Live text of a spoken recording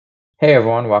Hey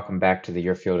everyone, welcome back to the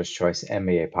Your Field is Choice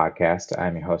NBA podcast.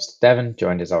 I'm your host, Devin,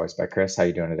 joined as always by Chris. How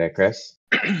you doing today, Chris?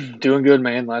 Doing good,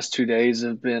 man. Last 2 days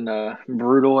have been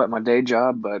brutal at my day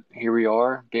job, but here we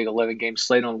are. Big 11-game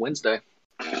slate on Wednesday.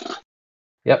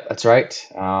 Yep, that's right.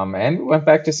 And we went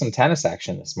back to some tennis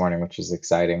action this morning, which is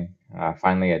exciting.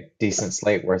 Finally, a decent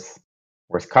slate worth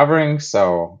covering.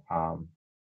 So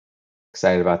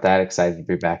excited about that. Excited to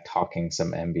be back talking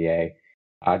some NBA.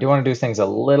 I do want to do things a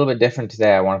little bit different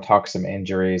today. I want to talk some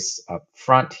injuries up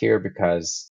front here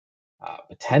because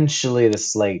potentially the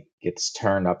slate gets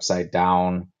turned upside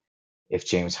down if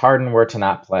James Harden were to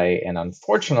not play, and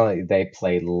unfortunately they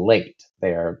play late.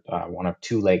 They are one of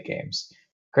two late games.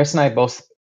 Chris and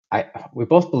we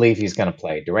both believe he's going to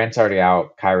play. Durant's already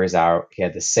out, Kyrie's out. He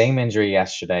had the same injury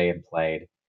yesterday and played.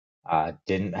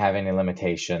 Didn't have any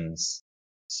limitations,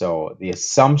 so the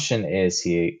assumption is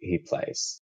he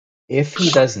plays. If he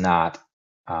does not,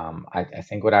 I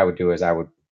think what I would do is I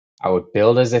would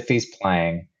build as if he's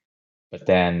playing, but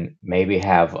then maybe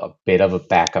have a bit of a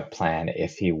backup plan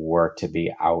if he were to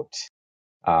be out.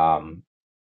 Um,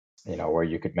 where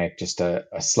you could make just a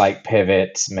slight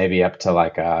pivot, maybe up to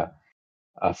like a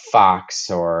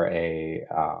Fox or a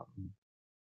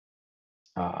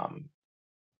um,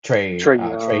 Trey Trey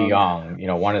Young.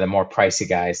 Young. One of the more pricey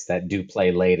guys that do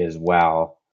play late as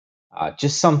well.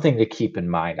 Just something to keep in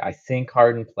mind. I think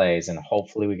Harden plays, and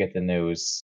hopefully we get the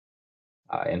news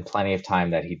in plenty of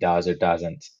time that he does or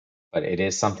doesn't. But it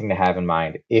is something to have in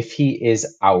mind. If he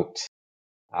is out,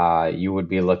 you would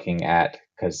be looking at,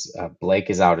 because Blake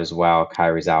is out as well,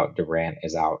 Kyrie's out, Durant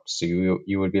is out. So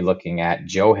you would be looking at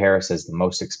Joe Harris as the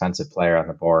most expensive player on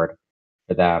the board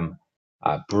for them.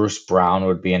 Bruce Brown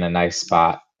would be in a nice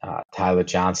spot. Tyler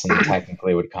Johnson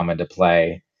technically would come into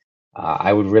play.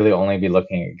 I would really only be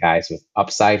looking at guys with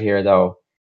upside here, though,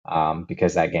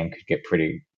 because that game could get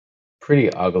pretty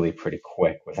ugly pretty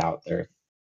quick without their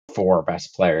four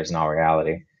best players in all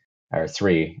reality, or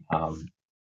three.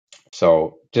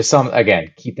 So just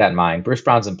again, keep that in mind. Bruce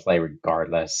Brown's in play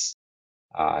regardless.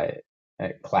 Uh,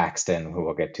 Claxton, who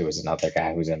we'll get to, is another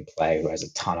guy who's in play who has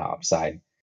a ton of upside.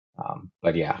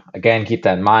 But yeah, again, keep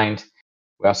that in mind.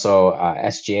 We also,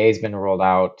 SGA has been rolled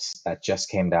out. That just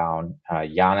came down.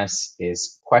 Giannis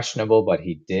is questionable, but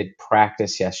he did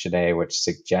practice yesterday, which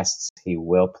suggests he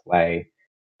will play.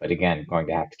 But again, going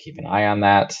to have to keep an eye on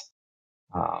that.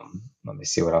 Let me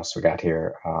see what else we got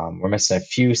here. We're missing a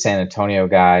few San Antonio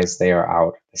guys. They are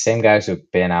out. The same guys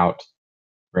who've been out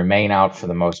remain out for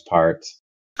the most part.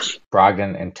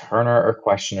 Brogdon and Turner are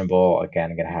questionable.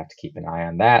 Again, going to have to keep an eye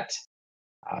on that.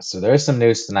 So there's some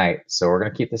news tonight. So we're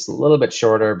going to keep this a little bit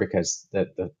shorter because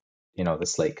the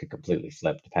slate could completely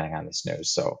flip depending on this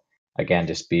news. So again,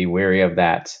 just be wary of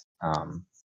that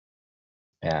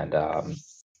and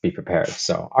be prepared.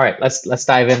 So all right, let's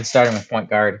dive in. Starting with point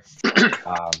guard.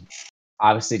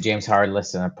 Obviously, James Harden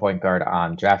listed a point guard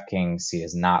on DraftKings. He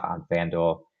is not on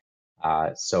FanDuel.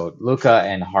 So Luka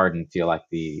and Harden feel like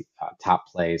the top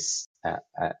plays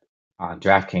on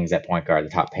DraftKings at point guard, the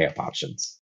top pay-up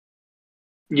options.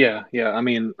 Yeah. I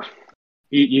mean,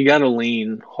 you got to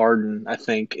lean Harden, I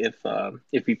think,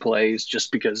 if he plays, just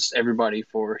because everybody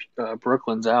for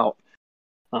Brooklyn's out.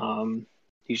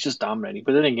 He's just dominating.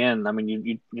 But then again, I mean,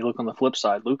 you look on the flip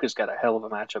side. Luka's got a hell of a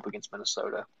matchup against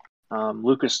Minnesota.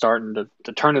 Luka's starting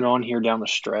to turn it on here down the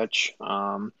stretch.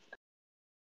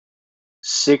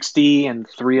 60 and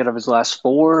 3 out of his last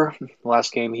 4.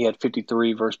 Last game he had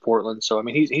 53 versus Portland. So I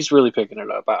mean he's really picking it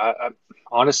up. I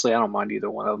honestly I don't mind either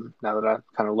one of them now that I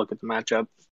kind of look at the matchup.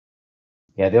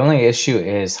 Yeah, the only issue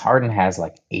is Harden has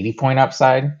like 80-point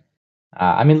upside.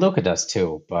 I mean, Luka does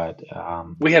too, but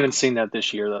We haven't seen that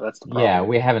this year though. That's the problem. yeah,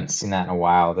 we haven't seen that in a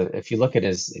while. If you look at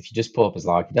if you just pull up his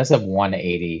log, he does have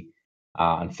 180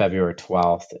 on February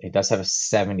 12th. He does have a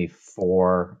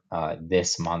 74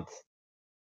 this month.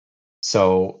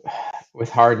 So with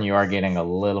Harden, you are getting a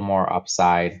little more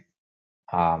upside.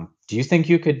 Do you think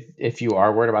you could, if you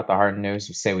are worried about the Harden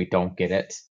news, say we don't get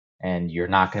it and you're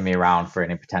not going to be around for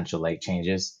any potential late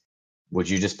changes, would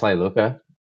you just play Luka?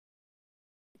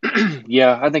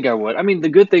 Yeah, I think I would. I mean, the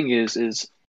good thing is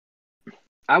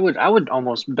I would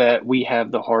almost bet we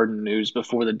have the Harden news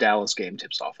before the Dallas game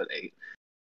tips off at 8.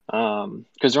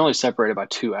 Because they're only separated by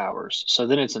 2 hours. So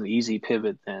then it's an easy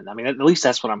pivot then. I mean, at least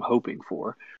that's what I'm hoping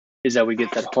for, is that we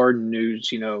get that Harden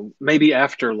news, maybe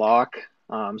after lock.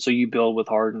 So you build with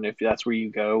Harden if that's where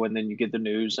you go, and then you get the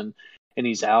news and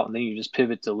he's out, and then you just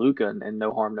pivot to Luka and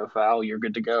no harm, no foul. You're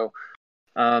good to go.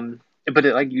 But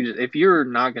if you're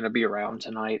not going to be around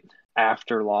tonight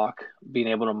after lock, being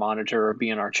able to monitor or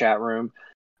be in our chat room,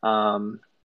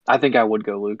 I think I would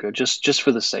go Luka just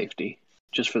for the safety.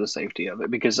 just for the safety of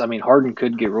it. Because I mean, Harden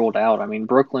could get ruled out. I mean,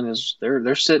 Brooklyn is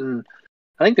they're sitting.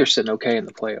 I think they're sitting okay in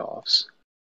the playoffs.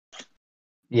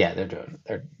 Yeah,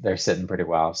 they're sitting pretty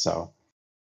well. So,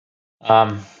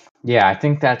 yeah, I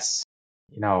think that's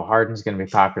Harden's going to be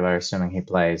popular assuming he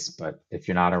plays. But if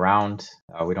you're not around,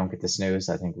 we don't get this news.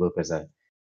 I think Luka's a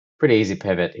pretty easy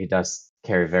pivot. He does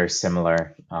carry very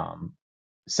similar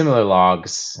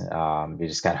logs. You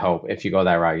just got to hope if you go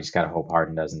that route, you just got to hope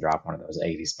Harden doesn't drop one of those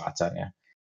 80 spots on you.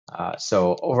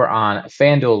 So over on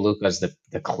FanDuel, Luka's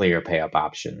the clear pay up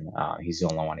option. He's the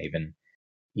only one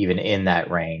even in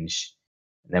that range.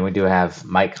 And then we do have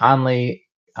Mike Conley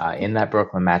in that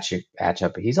Brooklyn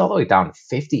matchup. He's all the way down to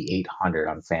 5,800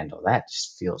 on FanDuel. That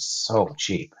just feels so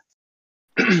cheap.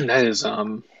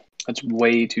 That's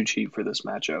way too cheap for this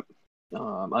matchup.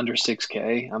 Under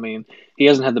 6K. I mean, he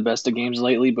hasn't had the best of games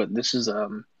lately, but this is a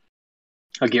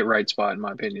get right spot in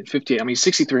my opinion.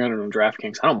 6,300 on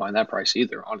DraftKings. I don't mind that price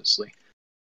either, honestly.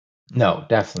 No,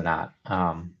 definitely not.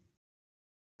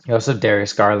 You also have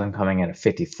Darius Garland coming in at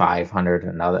 5,500.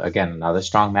 Another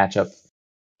strong matchup.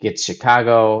 Gets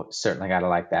Chicago. Certainly got to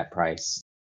like that price.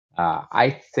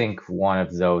 I think one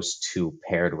of those two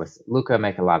paired with Luka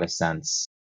make a lot of sense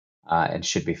and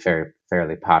should be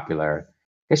fairly popular.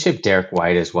 I guess you have Derek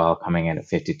White as well coming in at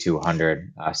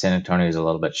 5,200. San Antonio is a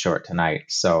little bit short tonight,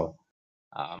 so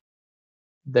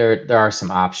there are some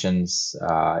options.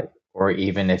 Or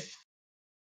even if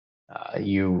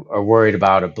you are worried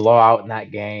about a blowout in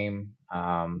that game,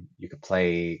 you could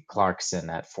play Clarkson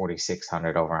at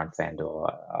 4,600 over on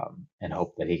FanDuel and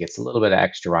hope that he gets a little bit of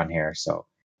extra run here. So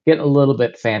getting a little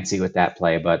bit fancy with that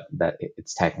play, but that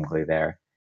it's technically there.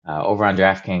 Over on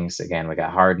DraftKings, again, we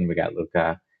got Harden, we got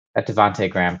Luka, got Devontae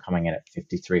Graham coming in at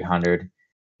 5,300.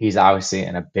 He's obviously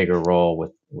in a bigger role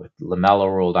with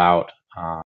LaMelo ruled out.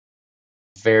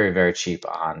 Very, very cheap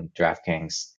on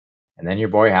DraftKings. And then your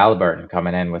boy Halliburton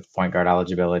coming in with point guard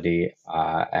eligibility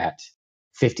at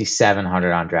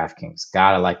 5,700 on DraftKings.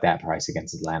 Gotta like that price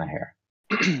against Atlanta here.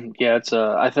 Yeah, it's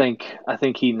I think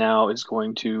he now is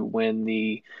going to win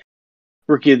the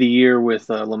Rookie of the Year with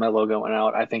LaMelo going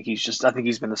out. I think he's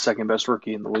been the second best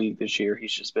rookie in the league this year.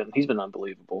 He's been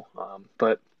unbelievable.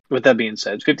 But with that being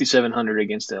said, 5,700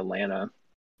 against Atlanta.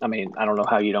 I mean, I don't know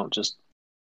how you don't just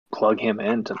plug him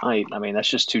in tonight. I mean, that's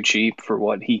just too cheap for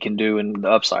what he can do and the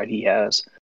upside he has.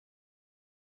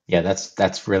 Yeah,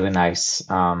 that's really nice.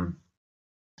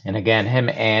 And again, him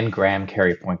and Graham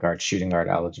carry point guard, shooting guard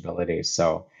eligibility,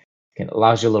 so it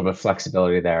allows you a little bit of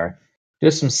flexibility there.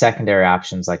 There's some secondary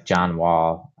options like John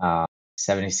Wall,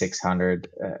 7,600,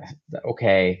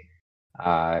 okay.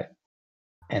 And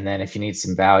then if you need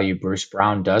some value, Bruce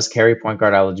Brown does carry point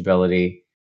guard eligibility,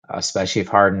 especially if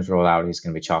Harden's rolled out, he's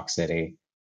going to be chalk city.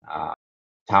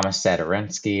 Thomas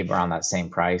Satoransky around that same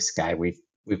price, guy we've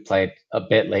played a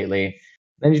bit lately.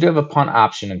 Then you do have a punt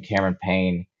option in Cameron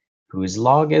Payne, whose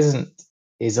log is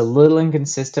a little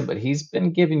inconsistent, but he's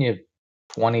been giving you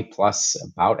 20 plus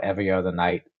about every other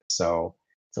night. So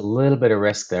it's a little bit of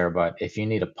risk there, but if you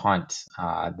need a punt,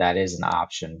 that is an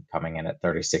option coming in at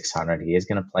 3,600. He is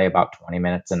going to play about 20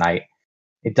 minutes a night.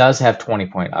 It does have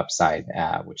 20-point upside,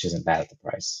 which isn't bad at the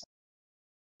price.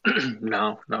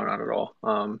 No, not at all.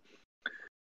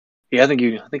 Yeah, I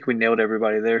think we nailed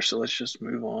everybody there. So let's just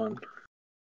move on.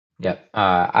 Yep.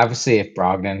 Obviously, if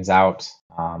Brogdon's out,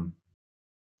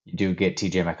 you do get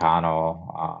TJ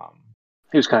McConnell.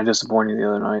 He was kind of disappointing the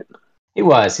other night. He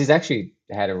was. He's actually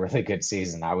had a really good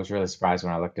season. I was really surprised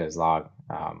when I looked at his log,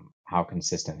 how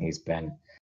consistent he's been.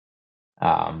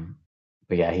 But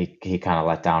yeah, he kind of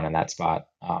let down in that spot.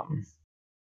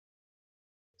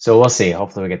 So we'll see.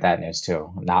 Hopefully we get that news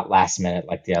too. Not last minute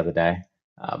like the other day.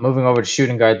 Moving over to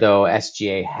shooting guard though,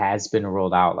 SGA has been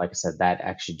ruled out. Like I said, that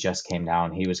actually just came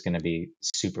down. He was going to be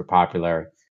super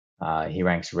popular. He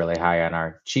ranks really high on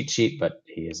our cheat sheet, but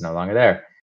he is no longer there.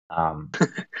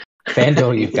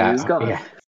 FanDuel,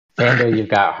 you've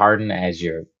got Harden as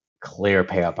your clear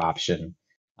pay up option.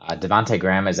 Devontae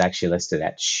Graham is actually listed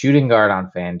at shooting guard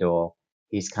on FanDuel.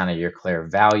 He's kind of your clear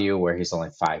value where he's only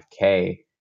 5K.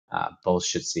 Both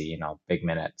should see, big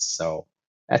minutes. So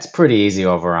that's pretty easy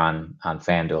over on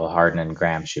FanDuel. Harden and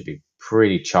Graham should be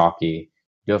pretty chalky.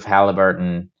 You have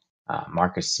Halliburton,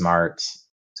 Marcus Smart.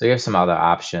 So you have some other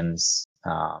options.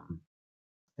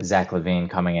 Zach LaVine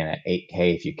coming in at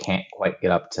 8K if you can't quite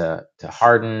get up to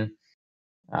Harden.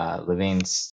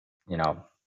 LaVine's,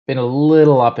 been a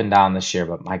little up and down this year,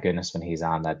 but my goodness, when he's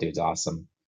on, that dude's awesome.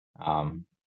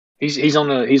 He's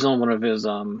on one of his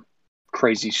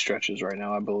crazy stretches right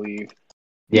now, I believe.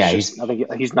 I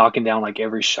think he's knocking down like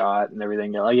every shot and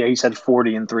everything. Yeah, he's had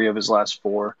 40 in 3 of his last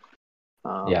 4.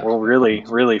 Well,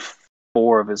 really,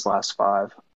 4 of his last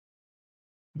 5.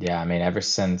 Yeah, I mean, ever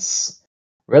since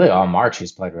really all March,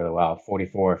 he's played really well.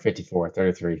 44, 54,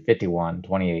 33, 51,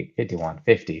 28, 51,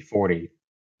 50, 40,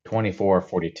 24,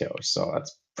 42. So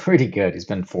that's pretty good. He's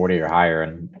been 40 or higher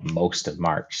in most of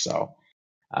March. So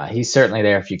he's certainly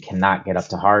there if you cannot get up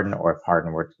to Harden or if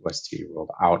Harden was to be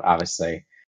ruled out, obviously.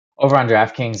 Over on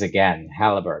DraftKings, again,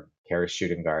 Halliburton carries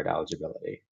shooting guard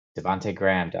eligibility. Devontae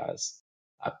Graham does.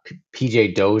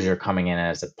 PJ Dozier coming in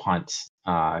as a punt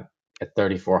at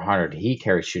 3,400. He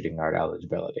carries shooting guard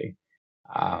eligibility.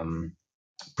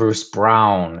 Bruce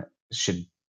Brown should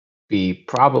be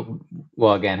probably,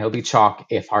 well, again, he'll be chalk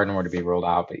if Harden were to be ruled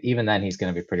out, but even then, he's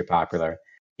going to be pretty popular.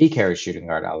 He carries shooting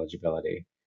guard eligibility.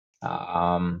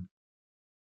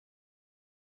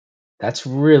 That's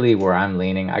really where I'm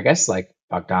leaning. I guess like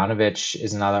Bogdanovich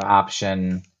is another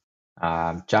option.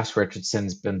 Josh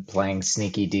Richardson's been playing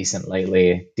sneaky decent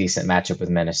lately. Decent matchup with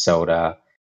Minnesota.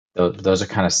 Those are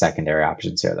kind of secondary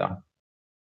options here, though.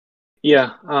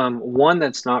 Yeah, one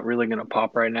that's not really going to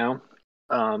pop right now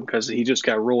because he just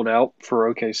got ruled out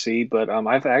for OKC. But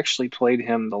I've actually played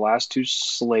him the last 2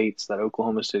 slates that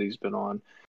Oklahoma City's been on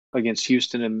against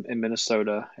Houston and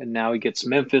Minnesota, and now he gets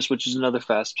Memphis, which is another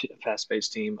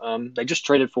fast-paced team. They just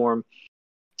traded for him.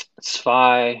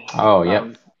 Spy. Oh,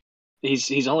 yep.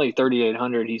 He's only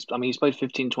 3,800. He's played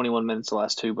 15, 21 minutes the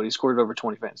last 2, but he scored over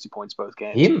 20 fantasy points both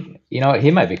games.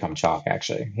 He might become chalk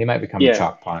actually. He might become a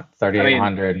chalk punt.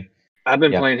 3,800. I've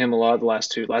been playing him a lot the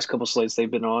last couple slates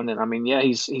they've been on, and I mean, yeah,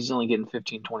 he's only getting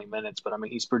 15, 20 minutes, but I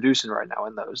mean, he's producing right now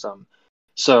in those.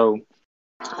 So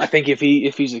I think if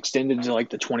he's extended to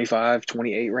like the 25,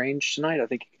 28 range tonight, I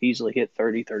think he could easily hit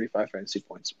 30, 35 fantasy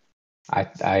points.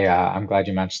 I'm glad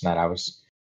you mentioned that. I was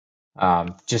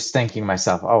just thinking to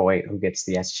myself, oh wait, who gets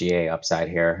the SGA upside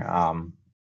here?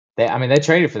 They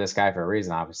traded for this guy for a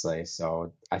reason, obviously.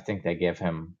 So I think they give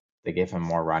him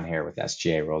more run here with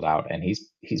SGA rolled out, and he's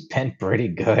been pretty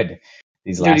good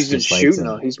these last 2 slates.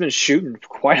 He's been shooting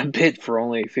quite a bit for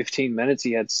only 15 minutes.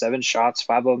 He had 7 shots,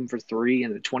 5 of them for 3,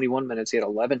 and in 21 minutes he had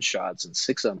 11 shots and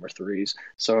 6 of them were threes.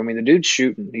 So I mean, the dude's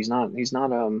shooting. He's not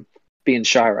being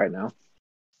shy right now.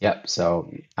 Yep.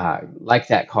 So like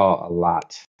that call a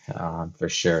lot for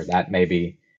sure. That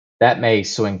may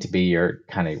swing to be your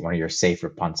kind of one of your safer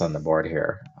punts on the board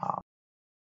here.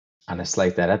 On a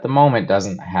slate that at the moment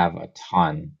doesn't have a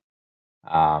ton.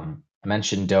 I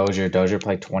mentioned Dozier. Dozier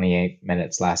played 28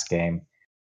 minutes last game.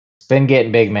 He's been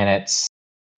getting big minutes,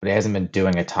 but he hasn't been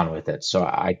doing a ton with it. So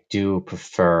I do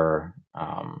prefer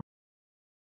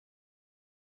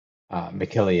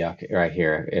McKillian right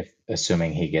here, if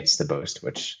assuming he gets the boost.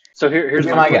 Which so here's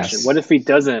my question: guess. What if he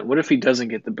doesn't? What if he doesn't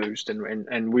get the boost?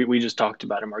 And we just talked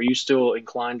about him. Are you still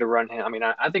inclined to run him? I mean,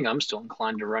 I think I'm still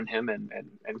inclined to run him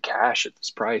and cash at this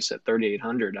price at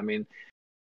 3,800. I mean,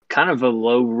 kind of a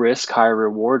low risk, high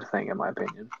reward thing, in my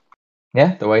opinion.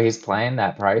 Yeah, the way he's playing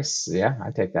that price, yeah,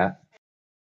 I take that.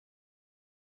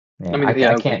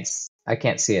 Yeah, I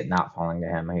can't see it not falling to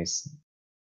him. I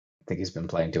think he's been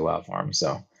playing too well for him. So,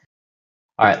 all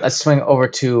right, let's swing over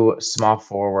to small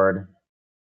forward.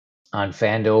 On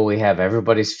FanDuel, we have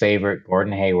everybody's favorite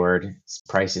Gordon Hayward. His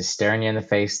price is staring you in the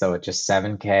face, though, at just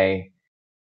 $7K.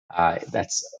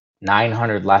 That's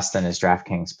 900 less than his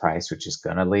DraftKings price, which is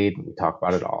going to lead. We talk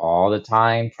about it all the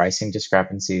time. Pricing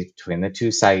discrepancies between the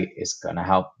two sites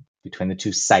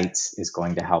is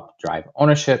going to help drive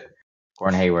ownership.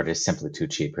 Gordon Hayward is simply too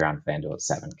cheap here on FanDuel at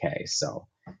 $7K. So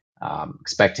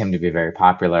expect him to be very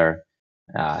popular.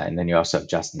 And then you also have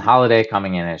Justin Holiday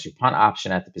coming in as your punt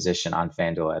option at the position on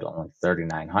FanDuel at only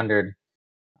 3,900.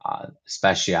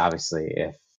 Especially, obviously,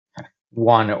 if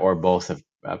one or both of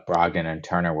Brogdon and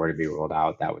Turner were to be ruled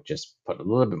out, that would just put a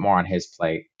little bit more on his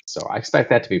plate. So I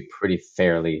expect that to be pretty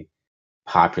fairly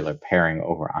popular pairing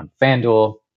over on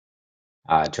FanDuel.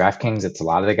 DraftKings, it's a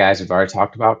lot of the guys we've already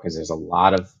talked about because there's a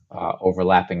lot of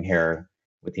overlapping here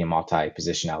with the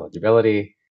multi-position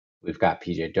eligibility. We've got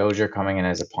PJ Dozier coming in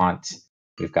as a punt.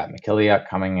 We've got McKillian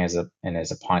coming in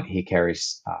as a punt. He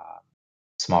carries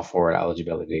small forward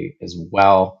eligibility as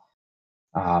well.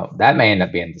 That may end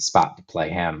up being the spot to play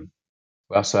him.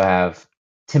 We also have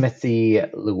Timothy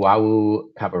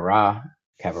Luwawu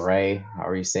Cabaret,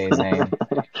 however you say his name.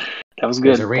 That was good.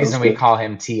 There's a reason we call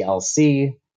him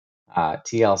TLC.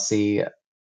 TLC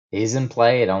is in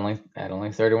play at only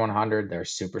 3,100. They're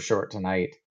super short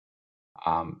tonight.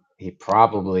 He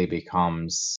probably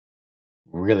becomes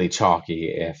really chalky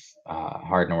if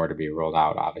Harden were to be ruled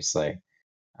out, obviously.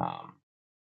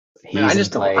 I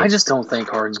just don't think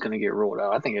Harden's going to get ruled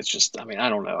out. I think it's just, I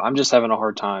don't know. I'm just having a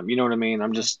hard time. You know what I mean? I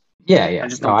just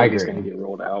don't think he's going to get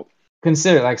ruled out.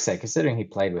 Considering he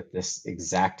played with this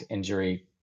exact injury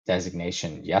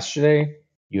designation yesterday,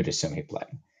 you'd assume he played.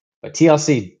 But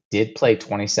TLC did play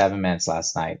 27 minutes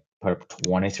last night, put up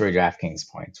 23 DraftKings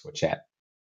points, which at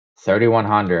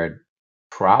 3,100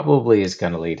 probably is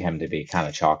going to lead him to be kind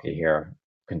of chalky here,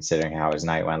 considering how his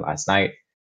night went last night.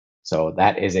 So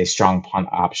that is a strong punt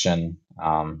option.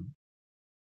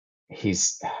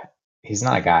 He's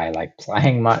not a guy like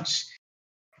playing much.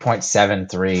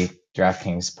 0.73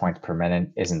 DraftKings points per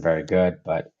minute isn't very good,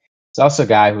 but it's also a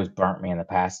guy who's burnt me in the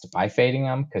past by fading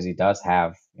him because he does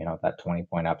have, that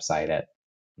 20-point upside at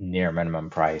near minimum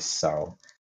price. So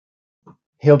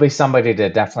he'll be somebody to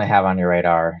definitely have on your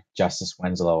radar. Justice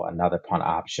Winslow, another punt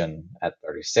option at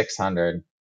 3,600.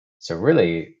 So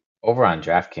really, over on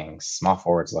DraftKings, small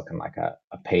forward's looking like a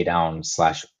pay down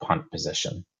 / punt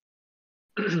position.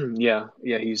 Yeah,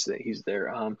 he's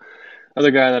there.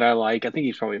 Other guy that I like, I think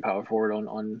he's probably a power forward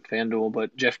on FanDuel,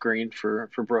 but Jeff Green for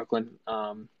Brooklyn.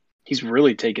 He's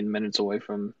really taken minutes away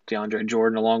from DeAndre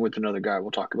Jordan, along with another guy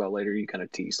we'll talk about later. You kind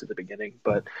of teased at the beginning,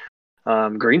 but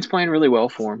Green's playing really well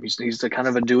for him. He's the kind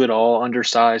of a do-it-all,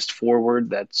 undersized forward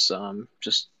that's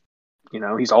just,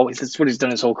 that's what he's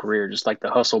done his whole career. Just like the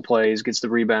hustle plays, gets the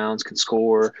rebounds, can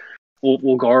score,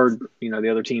 will guard, the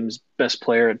other team's best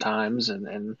player at times,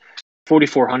 and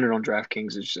 4,400 on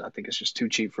DraftKings I think it's just too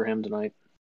cheap for him tonight.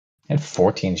 He had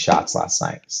 14 shots last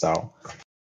night, so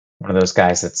one of those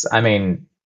guys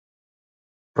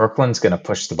Brooklyn's going to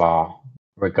push the ball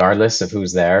regardless of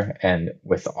who's there, and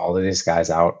with all of these guys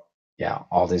out,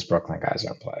 all these Brooklyn guys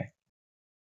are in play.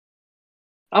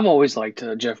 I've always liked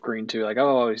Jeff Green too. Like I've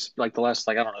always the last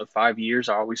 5 years,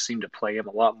 I always seem to play him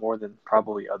a lot more than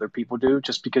probably other people do,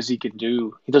 just because he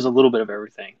does a little bit of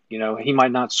everything. He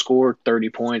might not score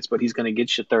 30 points, but he's going to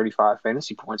get you 35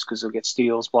 fantasy points because he'll get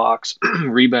steals, blocks,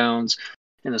 rebounds,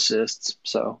 and assists.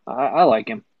 So I like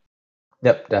him.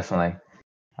 Yep, definitely.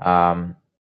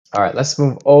 All right, let's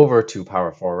move over to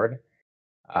power forward,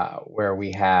 where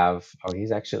we have. Oh,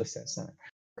 he's actually listed at center.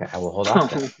 Okay, I will hold off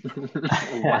then.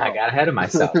 Wow. I got ahead of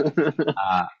myself.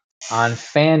 On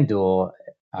FanDuel,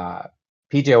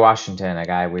 PJ Washington, a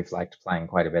guy we've liked playing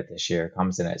quite a bit this year,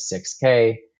 comes in at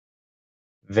 6K.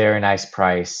 Very nice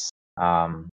price.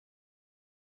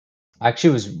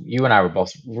 Actually, you and I were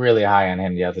both really high on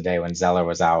him the other day when Zeller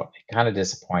was out. Kind of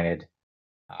disappointed.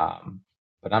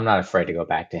 But I'm not afraid to go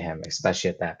back to him,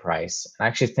 especially at that price. I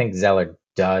actually think Zeller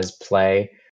does play,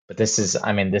 but this is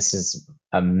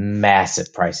a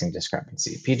massive pricing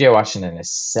discrepancy. PJ Washington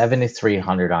is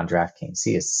 7,300 on DraftKings.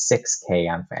 He is 6K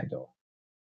on FanDuel.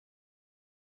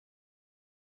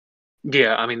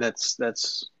 Yeah, I mean that's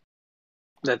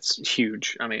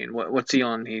huge. I mean, what's he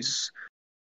on?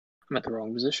 I'm at the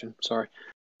wrong position. Sorry.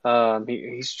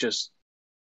 He's just.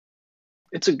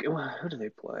 Who do they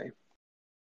play?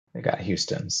 They got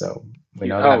Houston, so we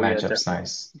know that matchup's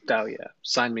nice. Oh yeah,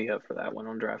 sign me up for that one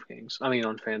on DraftKings. I mean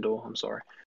on FanDuel. I'm sorry.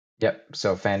 Yep.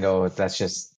 So FanDuel,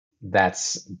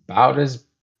 that's about as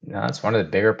it's one of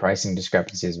the bigger pricing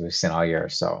discrepancies we've seen all year.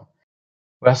 So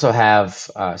we also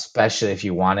have, especially if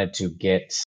you wanted to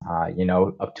get,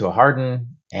 up to a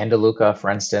Harden and a Luka, for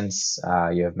instance,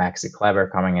 you have Maxi Kleber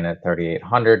coming in at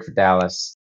 3,800 for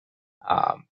Dallas.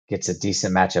 Gets a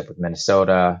decent matchup with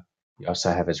Minnesota. You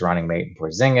also have his running mate in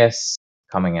Porzingis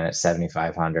coming in at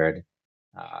 7,500.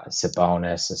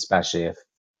 Sabonis, especially if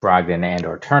Brogdon and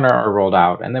or Turner are rolled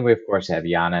out. And then we, of course, have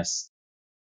Giannis.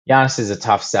 Giannis is a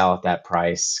tough sell at that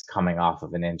price, coming off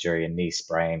of an injury and knee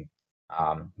sprain.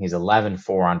 He's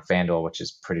 11-4 on FanDuel, which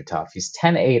is pretty tough. He's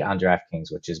 10-8 on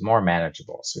DraftKings, which is more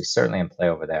manageable. So he's certainly in play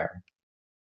over there.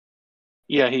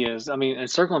 Yeah, he is. I mean, and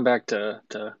circling back to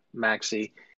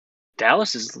Maxi,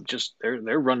 Dallas is just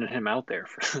they're running him out there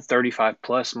for 35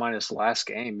 plus minus last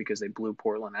game because they blew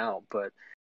Portland out. But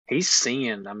he's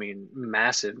seeing,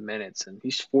 massive minutes, and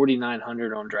he's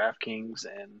 4,900 on DraftKings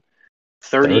and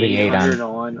 3,800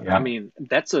 on. Yeah.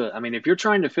 If you're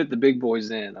trying to fit the big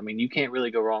boys in, you can't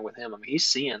really go wrong with him. He's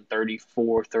seeing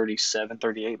 34, 37,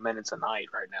 38 minutes a night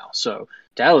right now. So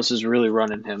Dallas is really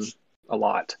running him a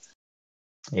lot.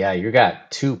 Yeah, you got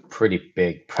two pretty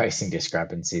big pricing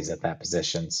discrepancies at that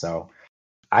position. So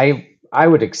I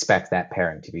would expect that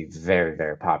pairing to be very,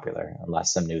 very popular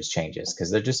unless some news changes,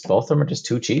 because both of them are just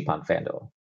too cheap on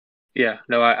FanDuel. Yeah,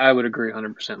 no, I would agree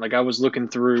 100%. Like, I was looking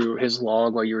through his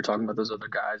log while you were talking about those other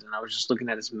guys, and I was just looking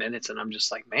at his minutes, and I'm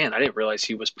just like, man, I didn't realize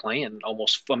he was playing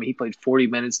he played 40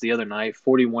 minutes the other night,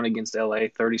 41 against LA,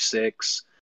 36,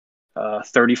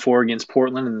 34 against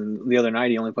Portland, and the other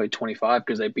night he only played 25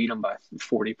 because they beat him by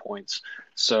 40 points.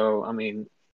 So,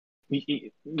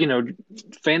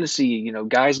 fantasy,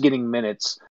 guys getting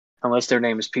minutes, unless their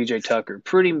name is PJ Tucker,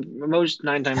 most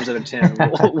 9 times out of 10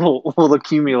 will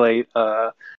accumulate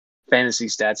fantasy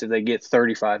stats if they get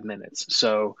 35 minutes.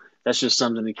 So that's just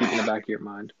something to keep in the back of your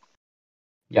mind.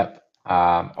 Yep.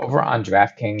 Over on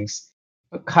DraftKings,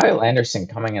 Kyle Anderson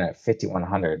coming in at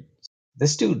 5,100.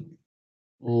 This dude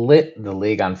lit the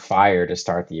league on fire to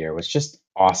start the year. Was just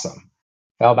awesome.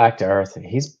 Fell back to earth.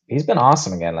 He's been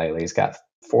awesome again lately. He's got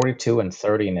 42 and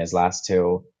 30 in his last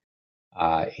two.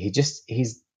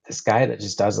 He's this guy that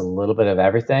just does a little bit of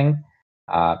everything.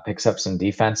 Picks up some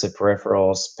defensive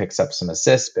peripherals, picks up some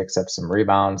assists, picks up some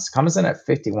rebounds. Comes in at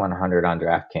 5,100 on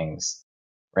DraftKings.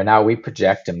 Right now, we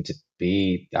project him to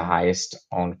be the highest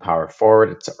owned power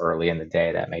forward. It's early in the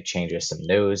day. That may change with some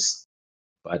news,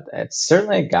 but it's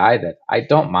certainly a guy that I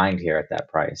don't mind here at that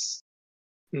price.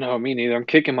 No, me neither. I'm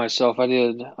kicking myself. I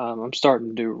did. I'm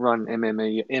starting to run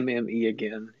MME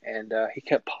again, and he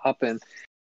kept popping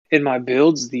in my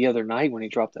builds the other night when he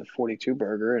dropped that 42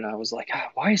 burger, and I was like,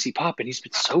 why is he popping? He's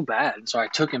been so bad. And so I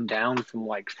took him down from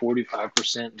like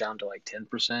 45% down to like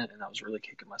 10%, and I was really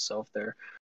kicking myself there.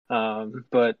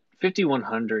 But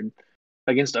 5,100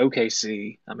 against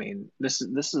OKC, I mean, this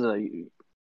is a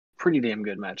pretty damn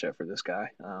good matchup for this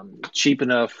guy. Cheap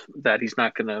enough that he's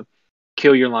not going to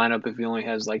kill your lineup if he only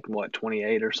has like,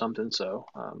 28 or something. So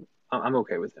I'm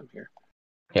okay with him here.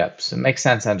 Yep, so it makes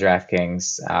sense on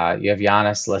DraftKings. You have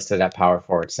Giannis listed at power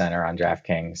forward center on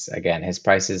DraftKings. Again, his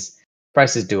price is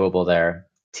doable there.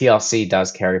 TLC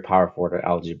does carry power forward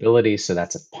eligibility, so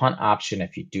that's a punt option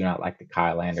if you do not like the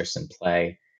Kyle Anderson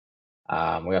play.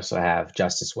 We also have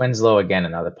Justice Winslow, again,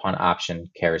 another punt option,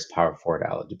 carries power forward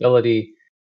eligibility.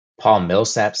 Paul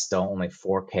Millsap still only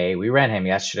 4K. We ran him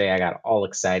yesterday. I got all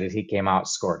excited. He came out,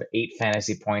 scored 8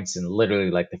 fantasy points in literally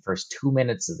like the first 2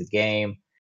 minutes of the game.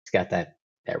 He's got that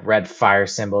red fire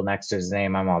symbol next to his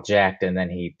name. I'm all jacked, and then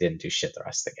he didn't do shit the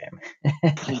rest of the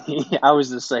game. I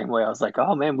was the same way. I was like,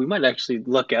 oh man, we might actually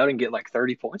luck out and get like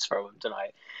 30 points from him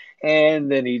tonight.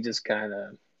 And then he just kind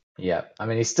of. Yeah, I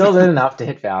mean, he still did enough to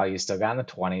hit value. Still got in the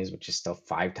 20s, which is still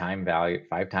 5 times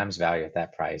value at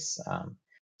that price.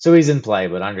 So he's in play,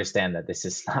 but understand that this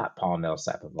is not Paul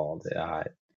Millsap of old.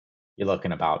 You're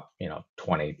looking about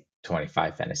 20,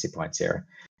 25 fantasy points here.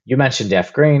 You mentioned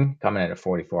Jeff Green coming in at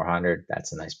 4,400.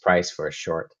 That's a nice price for a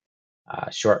short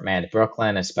man to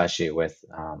Brooklyn, especially with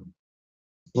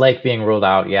Blake being ruled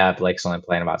out. Yeah, Blake's only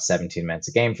playing about 17 minutes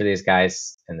a game for these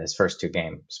guys in his first 2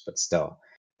 games, but still,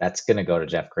 that's going to go to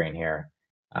Jeff Green here.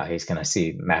 He's going to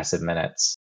see massive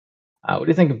minutes. What do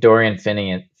you think of Dorian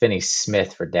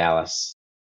Finney-Smith for Dallas?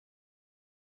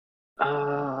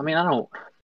 I mean, I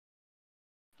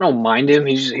don't mind him.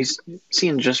 He's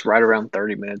seeing just right around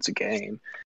 30 minutes a game.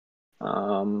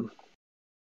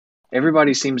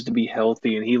 Everybody seems to be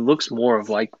healthy, and he looks more of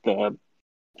like the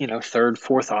third,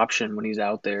 fourth option when he's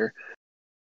out there.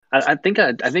 I think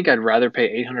I'd rather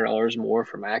pay $800 more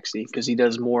for Maxey because he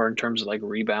does more in terms of like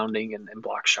rebounding and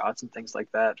block shots and things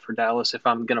like that for Dallas. If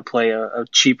I'm gonna play a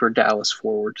cheaper Dallas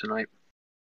forward tonight.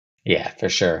 Yeah, for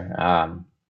sure.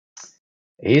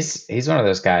 He's one of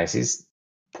those guys. He's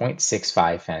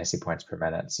 0.65 fantasy points per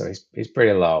minute, so he's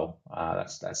pretty low.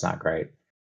 That's not great.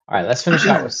 All right, let's finish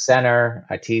out with center.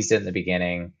 I teased it in the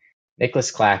beginning.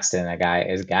 Nicholas Claxton, a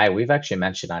guy we've actually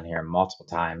mentioned on here multiple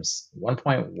times.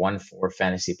 1.14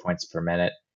 fantasy points per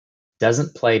minute.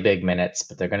 Doesn't play big minutes,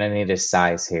 but they're going to need his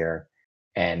size here.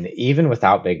 And even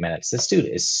without big minutes, this dude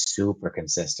is super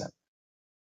consistent.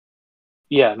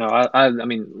 Yeah, no, I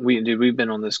mean, we've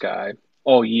been on this guy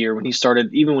all year. When he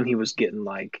started, even when he was getting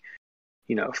like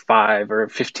 5 or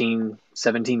 15,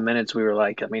 17 minutes, we were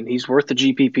like, I mean, he's worth the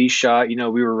GPP shot. We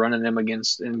were running him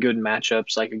against in good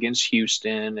matchups, like against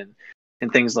Houston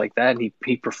and things like that. And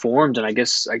he performed. And I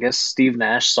guess Steve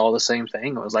Nash saw the same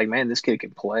thing. I was like, man, this kid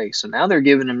can play. So now they're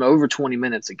giving him over 20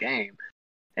 minutes a game,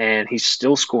 and he's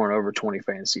still scoring over 20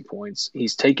 fantasy points.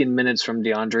 He's taking minutes from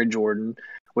DeAndre Jordan,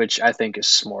 which I think is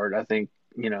smart. I think,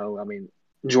 I mean,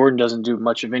 Jordan doesn't do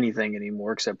much of anything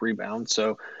anymore except rebound.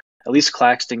 So at least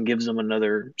Claxton gives them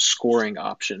another scoring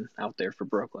option out there for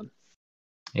Brooklyn.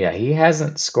 Yeah, he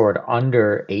hasn't scored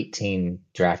under 18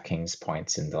 DraftKings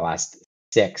points in the last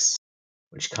 6,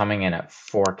 which coming in at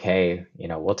 4K,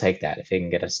 we'll take that. If he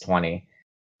can get us 20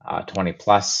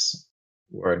 plus,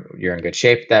 you're in good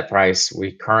shape at that price.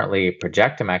 We currently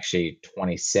project him actually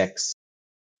 26,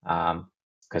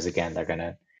 because again, they're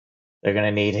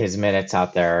gonna need his minutes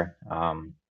out there.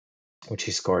 Which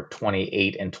he scored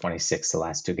 28 and 26 the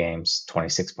last 2 games,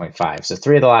 26.5. So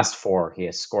 3 of the last 4, he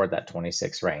has scored that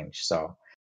 26 range. So,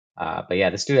 but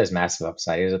yeah, this dude has massive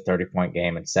upside. He was a 30-point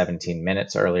game in 17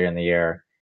 minutes earlier in the year.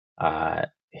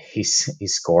 He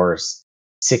scores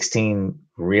 16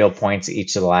 real points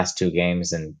each of the last 2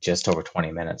 games in just over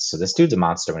 20 minutes. So this dude's a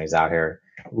monster when he's out here.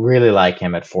 Really like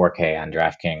him at 4K on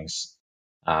DraftKings.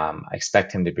 I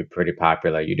expect him to be pretty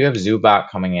popular. You do have Zubac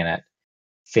coming in at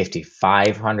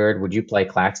 5,500. Would you play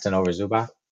Claxton over Zubac?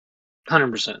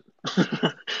 100%.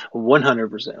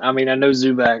 100%. I mean, I know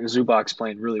Zubac's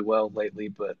playing really well lately,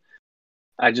 but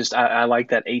I like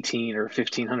that $1,800 or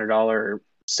 $1,500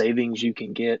 savings you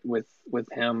can get with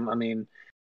him. I mean,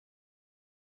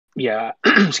 yeah,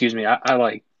 excuse me.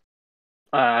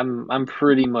 I'm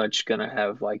pretty much gonna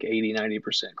have like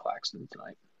 80-90% Claxton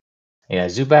tonight. Yeah,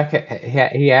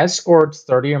 Zubac, he has scored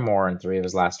 30 or more in 3 of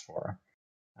his last 4.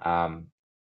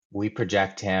 We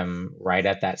project him right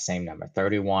at that same number,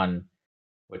 31,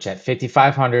 which at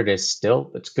 5,500 is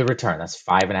it's good return. That's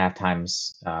 5.5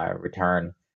 times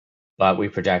return. But we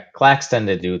project Claxton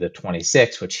to do the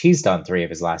 26, which he's done 3 of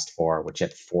his last 4, which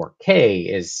at 4K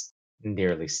is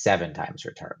nearly 7 times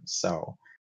returns. So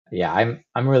yeah,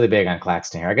 I'm really big on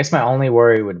Claxton here. I guess my only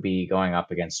worry would be going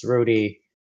up against Rudy,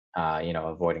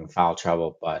 avoiding foul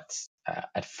trouble. But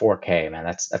at 4K, man,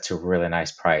 that's a really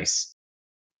nice price.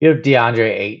 You have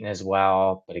DeAndre Ayton as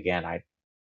well, but again, I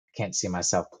can't see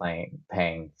myself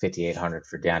paying 5,800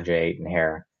 for DeAndre Ayton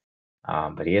here.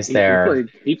 But he is there.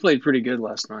 He played pretty good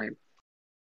last night.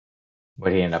 What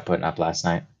did he end up putting up last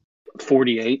night?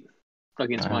 48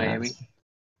 against Miami.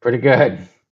 Pretty good.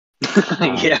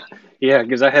 Yeah,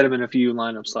 because I had him in a few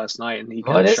lineups last night, and he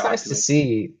kind of shocked me. It is nice to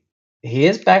see. He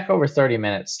is back over 30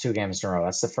 minutes 2 games in a row.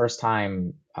 That's the first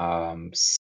time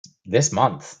this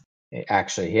month.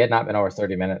 Actually, he had not been over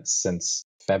 30 minutes since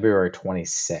February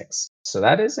 26th. So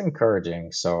that is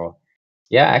encouraging. So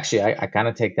yeah, actually, I kind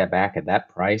of take that back at that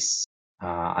price.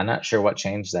 I'm not sure what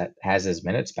change that has his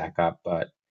minutes back up, but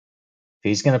if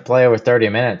he's going to play over 30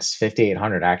 minutes,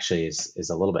 5,800 actually is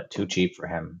a little bit too cheap for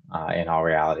him in all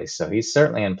reality. So he's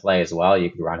certainly in play as well.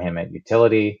 You could run him at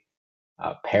utility,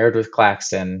 paired with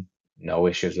Claxton. No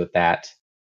issues with that.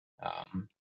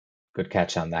 Good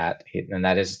catch on that. And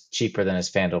that is cheaper than his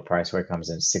FanDuel price, where it comes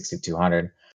in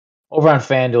 6,200. Over on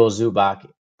FanDuel, Zubac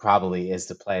probably is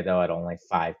the play, though, at only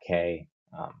 5K.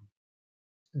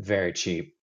 Very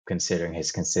cheap considering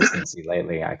his consistency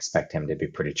lately. I expect him to be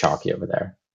pretty chalky over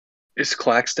there. Is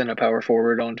Claxton a power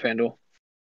forward on FanDuel?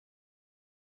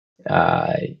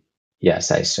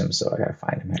 Yes, I assume so. I gotta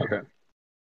find him here. Okay.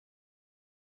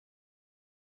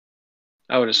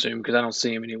 I would assume, because I don't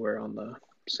see him anywhere on the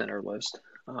center list.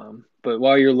 But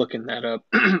while you're looking that up,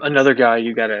 another guy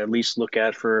you got to at least look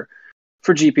at for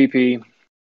GPP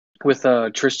with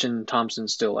Tristan Thompson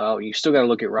still out, you still got to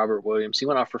look at Robert Williams. He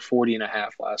went off for 40.5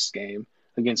 last game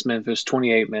against Memphis,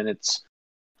 28 minutes,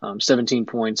 17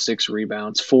 points, 6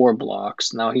 rebounds, 4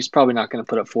 blocks. Now, he's probably not going to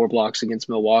put up 4 blocks against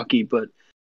Milwaukee, but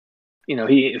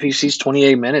if he sees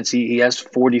 28 minutes, he has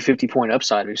 40, 50-point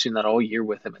upside. We've seen that all year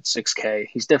with him at 6K.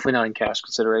 He's definitely not in cash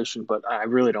consideration, but I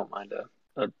really don't mind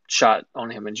a shot on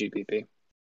him in GPP.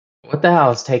 What the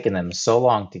hell is taking them so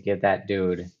long to get that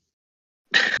dude?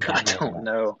 I don't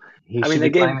know. He should be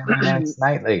playing minutes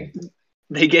nightly.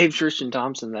 They gave Tristan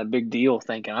Thompson that big deal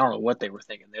thinking, I don't know what they were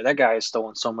thinking there. That guy has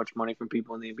stolen so much money from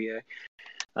people in the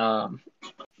NBA.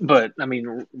 But, I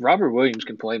mean, Robert Williams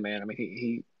can play, man. I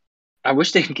mean, I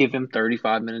wish they could give him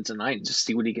 35 minutes a night and just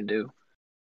see what he can do.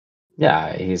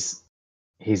 Yeah, he's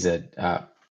a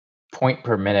point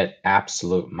per minute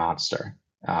absolute monster.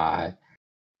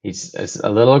 He's a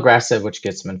little aggressive, which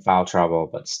gets him in foul trouble,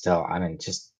 but still, I mean,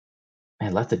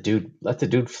 let the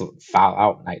dude foul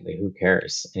out nightly. Who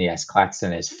cares? And yes,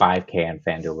 Claxton is 5K and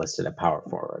FanDuel listed at power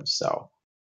forward. So,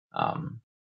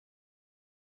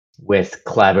 with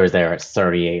Kleber there at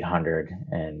 3,800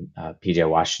 and PJ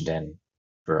Washington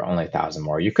for only 1,000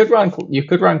 more, you could run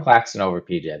Claxton over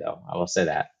PJ though. I will say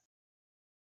that.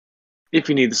 If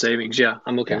you need the savings, yeah,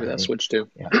 I'm okay with that switch too.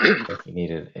 Yeah,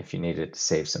 if you needed to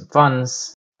save some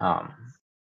funds.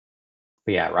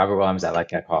 But yeah, Robert Williams, I like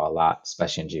that call a lot,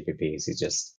 especially in GPPs. He's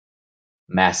just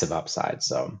massive upside.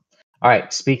 So, all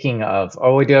right. Speaking of,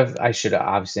 I should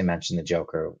obviously mention the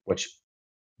Joker, which,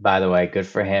 by the way, good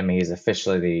for him. He's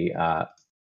officially the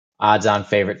odds-on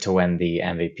favorite to win the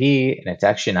MVP, and it's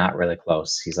actually not really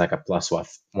close. He's like a plus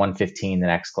 115. The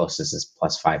next closest is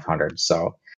plus 500.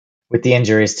 So, with the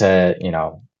injuries to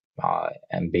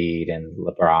Embiid and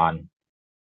LeBron,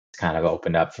 it's kind of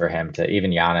opened up for him to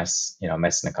even Giannis,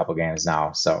 missing a couple games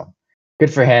now. So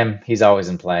good for him. He's always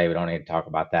in play. We don't need to talk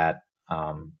about that.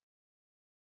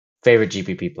 Favorite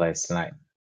GPP plays tonight?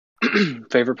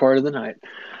 Favorite part of the night.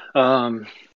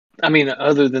 I mean,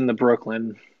 other than the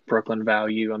Brooklyn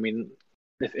value, I mean,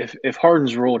 if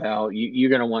Harden's ruled out, you're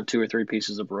going to want 2 or 3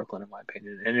 pieces of Brooklyn, in my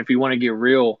opinion. And if you want to get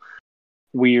real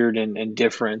weird and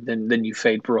different, then you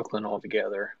fade Brooklyn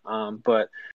altogether. But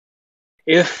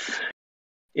if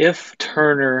If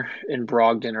Turner and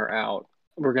Brogdon are out,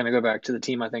 we're going to go back to the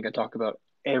team I think I talk about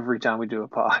every time we do a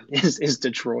pod is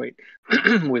Detroit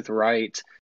with Wright,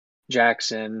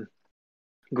 Jackson,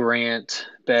 Grant,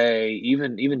 Bay,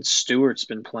 even Stewart's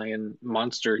been playing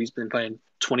monster. He's been playing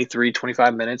 23,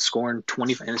 25 minutes, scoring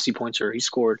 20 fantasy points, or he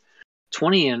scored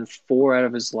 20 in 4 out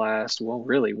of his last, well,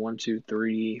 really, 1, 2,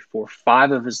 3, 4,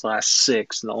 5 of his last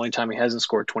 6. And the only time he hasn't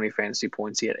scored 20 fantasy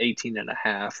points, he had 18 and a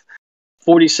half.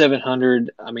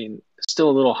 4,700, I mean, still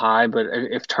a little high, but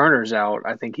if Turner's out,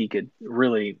 I think he could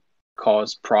really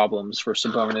cause problems for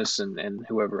Sabonis and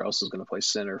whoever else is going to play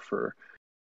center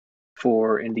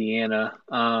for Indiana.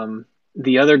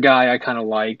 The other guy I kind of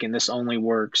like, and this only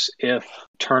works if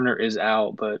Turner is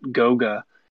out, but Goga,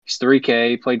 he's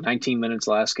 3K, played 19 minutes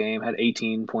last game, had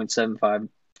 18.75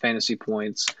 fantasy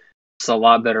points. It's a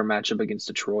lot better matchup against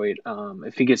Detroit.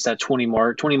 If he gets that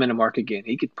 20-minute mark again,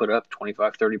 he could put up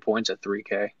 25, 30 points at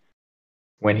 3K.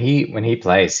 When he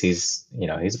plays, he's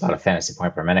about a fantasy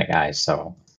point per minute guy.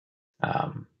 So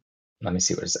let me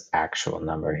see what his actual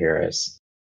number here is.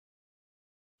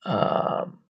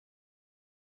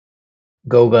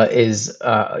 Goga is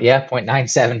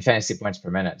 0.97 fantasy points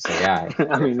per minute. So yeah,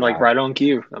 I mean, right on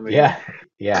cue. I mean, yeah.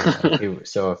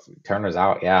 So if Turner's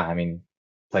out,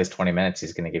 plays 20 minutes,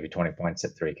 he's going to give you 20 points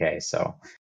at 3K. So,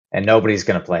 and nobody's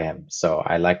going to play him. So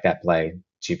I like that play,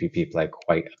 GPP play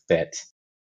quite a bit.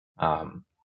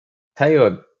 Tell you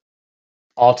a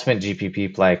ultimate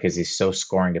GPP play because he's so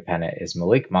scoring dependent is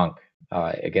Malik Monk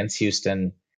against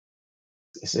Houston.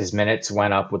 His minutes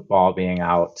went up with Ball being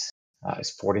out.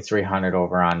 He's 4,300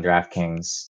 over on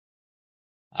DraftKings.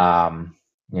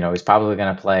 He's probably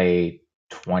going to play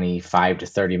 25 to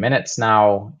 30 minutes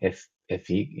now. If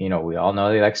he, we all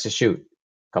know he likes to shoot.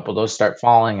 A couple of those start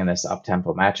falling in this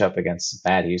up-tempo matchup against a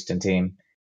bad Houston team.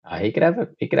 He could have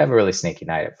a really sneaky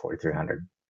night at 4,300.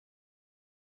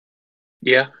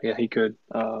 Yeah, he could,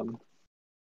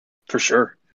 for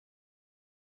sure.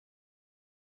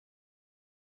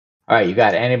 All right, you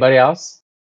got anybody else?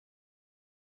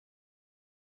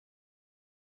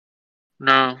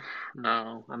 No.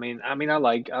 I mean, I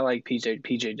like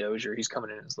PJ Dozier. He's coming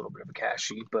in as a little bit of a cash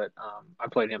sheet, but I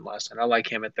played him last night. I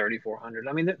like him at 3,400.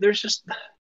 I mean, there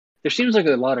seems like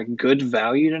a lot of good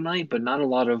value tonight, but not a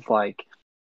lot of like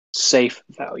safe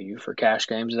value for cash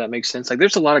games. Does that make sense? Like,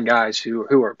 there's a lot of guys who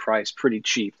are priced pretty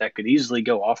cheap that could easily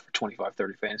go off for 25,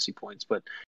 30 fantasy points, but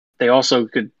they also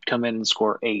could come in and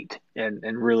score 8 and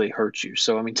really hurt you.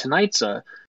 So, I mean, tonight's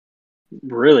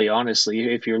really,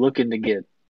 honestly, if you're looking to get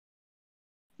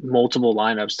multiple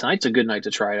lineups, tonight's a good night to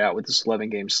try it out with this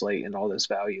 11-game slate and all this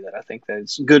value that I think that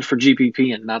it's good for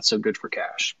GPP and not so good for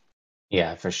cash.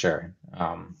 Yeah, for sure.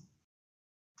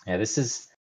 This is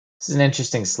an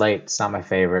interesting slate. It's not my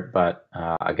favorite, but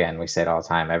again, we say it all the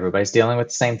time. Everybody's dealing with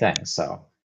the same thing. So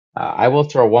I will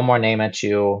throw one more name at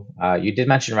you. You did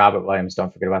mention Robert Williams.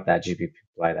 Don't forget about that GPP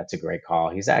play. That's a great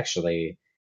call. He's actually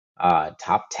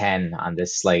top 10 on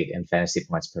this slate in fantasy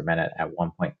points per minute at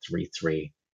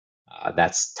 1.33.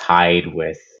 That's tied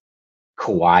with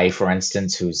Kawhi, for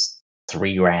instance, who's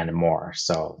 $3,000 more.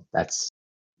 So that's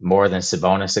more than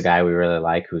Sabonis, a guy we really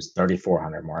like, who's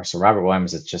 3,400 more. So Robert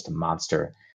Williams is just a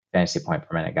monster fantasy point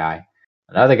per minute guy.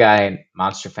 Another guy,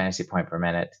 monster fantasy point per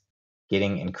minute,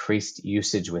 getting increased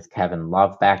usage with Kevin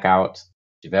Love back out.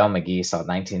 JaVale McGee saw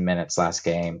 19 minutes last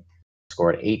game,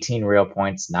 scored 18 real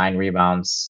points, 9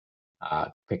 rebounds,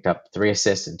 picked up 3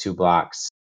 assists and 2 blocks.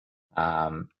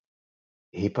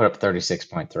 He put up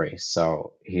 36.3.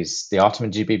 So he's the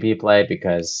ultimate GPP play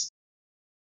because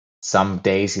some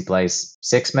days he plays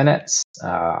 6 minutes,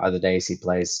 other days he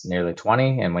plays nearly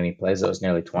 20, and when he plays those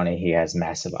nearly 20, he has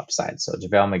massive upside. So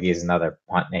JaVale McGee is another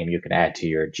punt name you can add to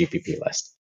your GPP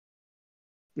list.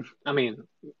 I mean,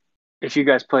 if you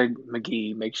guys played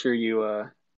McGee, make sure you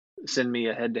send me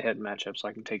a head-to-head matchup so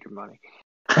I can take your money.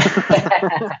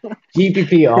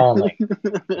 GPP only.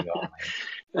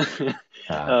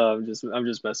 I'm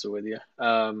just messing with you.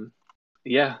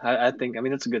 I think, I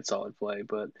mean, it's a good solid play,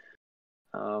 but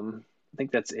I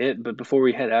think that's it. But before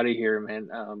we head out of here, man,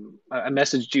 I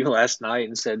messaged you last night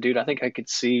and said, dude, I think I could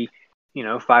see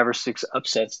 5 or 6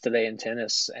 upsets today in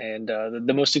tennis, and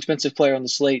the most expensive player on the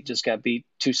slate just got beat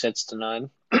 2-0.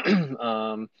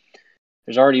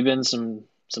 There's already been some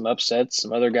upsets,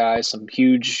 some other guys, some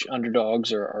huge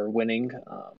underdogs are winning,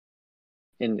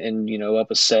 and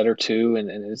up a set or two, and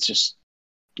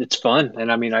it's fun. And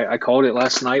I mean, I called it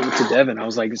last night with Devin. I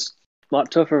was like, it's a lot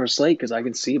tougher of a slate because I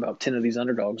can see about 10 of these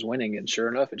underdogs winning, and sure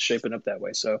enough, it's shaping up that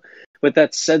way. So, with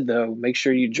that said, though, make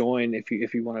sure you join if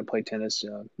you want to play tennis.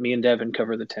 Me and Devin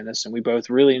cover the tennis, and we both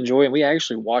really enjoy it. And we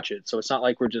actually watch it, so it's not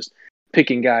like we're just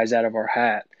picking guys out of our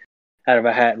hat. out of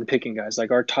a hat and picking guys.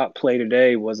 Like our top play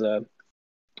today wasn't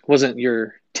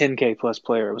your 10K plus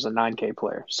player; it was a 9K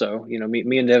player. So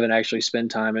me and Devin actually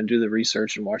spend time and do the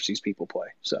research and watch these people play.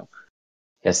 So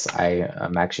Yes, I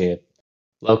am actually a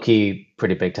low-key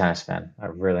pretty big tennis fan. I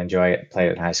really enjoy it. Played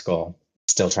it in high school.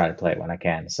 Still try to play it when I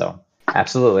can. So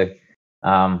absolutely.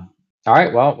 All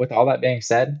right. Well, with all that being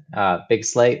said, big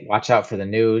slate. Watch out for the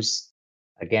news.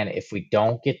 Again, if we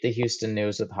don't get the Houston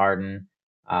news with Harden,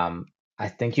 um, I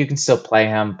think you can still play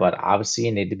him, but obviously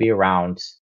you need to be around.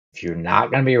 If you're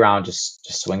not going to be around,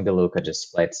 just swing to Luca.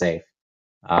 Just play it safe.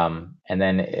 And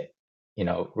then,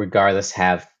 regardless,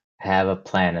 have a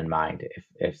plan in mind.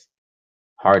 If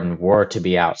Harden were to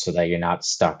be out, so that you're not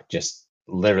stuck just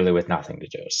literally with nothing to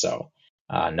do. So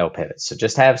no pivots. So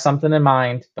just have something in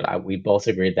mind. But we both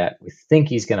agreed that we think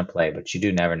he's going to play, but you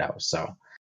do never know. So all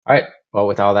right. Well,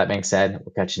 with all that being said,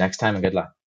 we'll catch you next time and good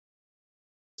luck.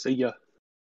 see ya.